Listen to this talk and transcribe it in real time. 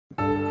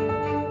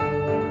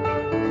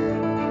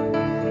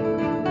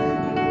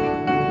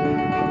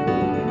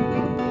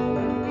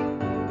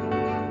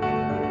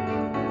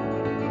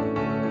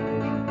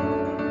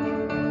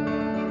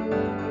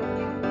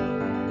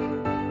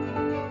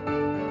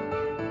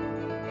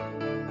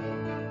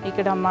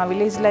ఇక్కడ మా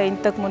విలేజ్లో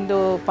ఇంతకుముందు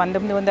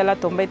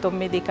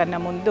 1999 కన్నా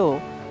ముందు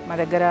మా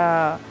దగ్గర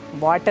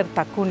వాటర్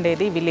తక్కువ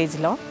ఉండేది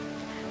విలేజ్లో.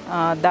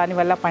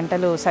 దానివల్ల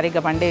పంటలు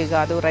సరిగ్గా పండేవి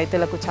కాదు,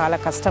 రైతులకు చాలా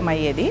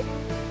కష్టమయ్యేది.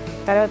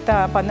 తర్వాత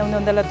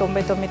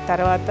 1999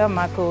 తర్వాత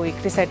మాకు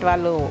ICRISAT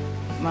వాళ్ళు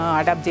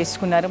అడాప్ట్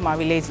చేసుకున్నారు మా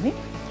విలేజ్ని.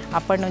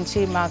 అప్పటి నుంచి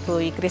మాకు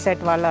ICRISAT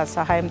వాళ్ళ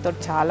సహాయంతో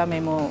చాలా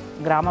మేము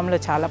గ్రామంలో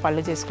చాలా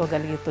పనులు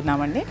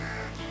చేసుకోగలుగుతున్నామండి.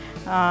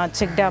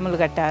 చెక్ డ్యాములు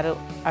కట్టారు.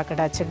 అక్కడ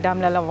చెక్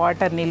డ్యామ్లలో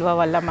వాటర్ నిల్వ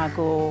వల్ల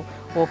మాకు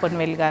ఓపెన్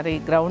వెల్ గారి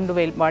గ్రౌండ్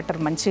వెల్ వాటర్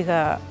మంచిగా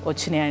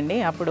వచ్చినాయండి.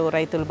 అప్పుడు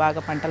రైతులు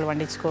బాగా పంటలు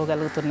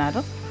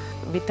పండించుకోగలుగుతున్నారు.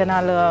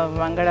 విత్తనాలు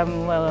వంగడం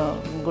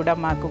కూడా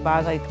మాకు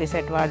బాగా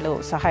ICRISAT వాళ్ళు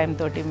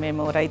సహాయంతో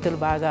మేము రైతులు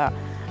బాగా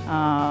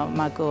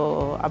మాకు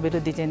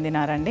అభివృద్ధి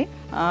చెందినారండి.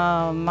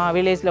 మా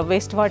విలేజ్లో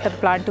వేస్ట్ వాటర్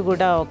ప్లాంట్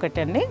కూడా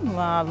ఒకటండి.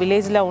 మా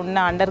విలేజ్లో ఉన్న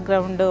అండర్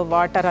గ్రౌండ్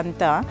వాటర్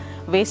అంతా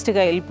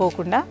వేస్ట్గా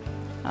వెళ్ళిపోకుండా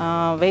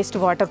వేస్ట్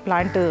వాటర్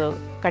ప్లాంట్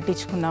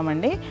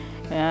కట్టించుకున్నామండి.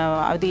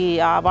 అది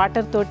ఆ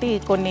వాటర్ తోటి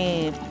కొన్ని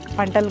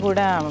పంటలు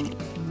కూడా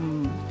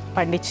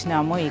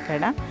పండించినాము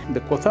ఇక్కడ.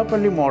 The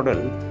Kothapally model,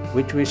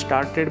 which we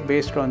started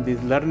based on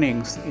these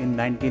learnings in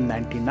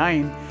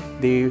 1999,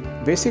 the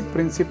basic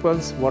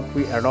principles what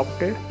we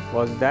adopted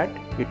was that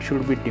it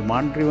should be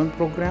demand-driven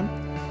program,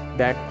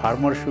 that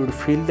farmers should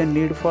feel the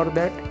need for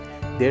that.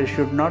 There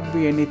should not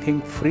be anything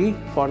free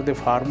for the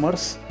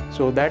farmers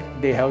so that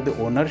they have the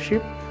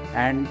ownership,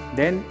 and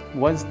then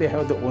once they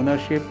have the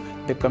ownership,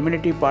 the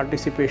community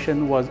participation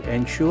was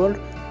ensured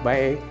by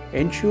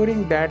ensuring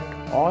that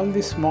all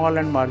the small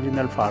and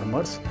marginal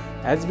farmers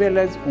as well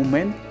as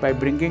women, by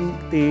bringing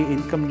the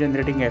income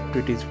generating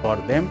activities for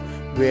them,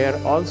 were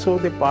also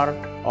the part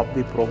of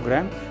the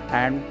program,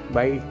 and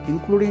by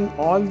including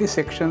all the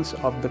sections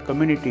of the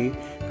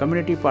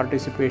community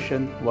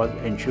participation was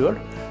ensured.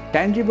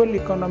 Tangible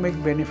economic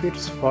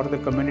benefits for the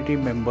community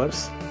members,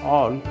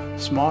 all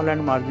small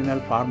and marginal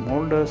farm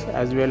holders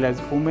as well as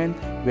women,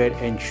 were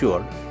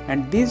ensured, and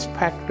these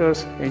factors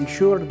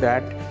ensured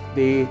that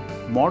the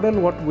model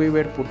what we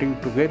were putting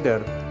together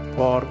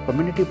for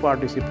community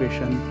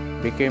participation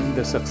became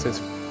the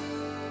successful.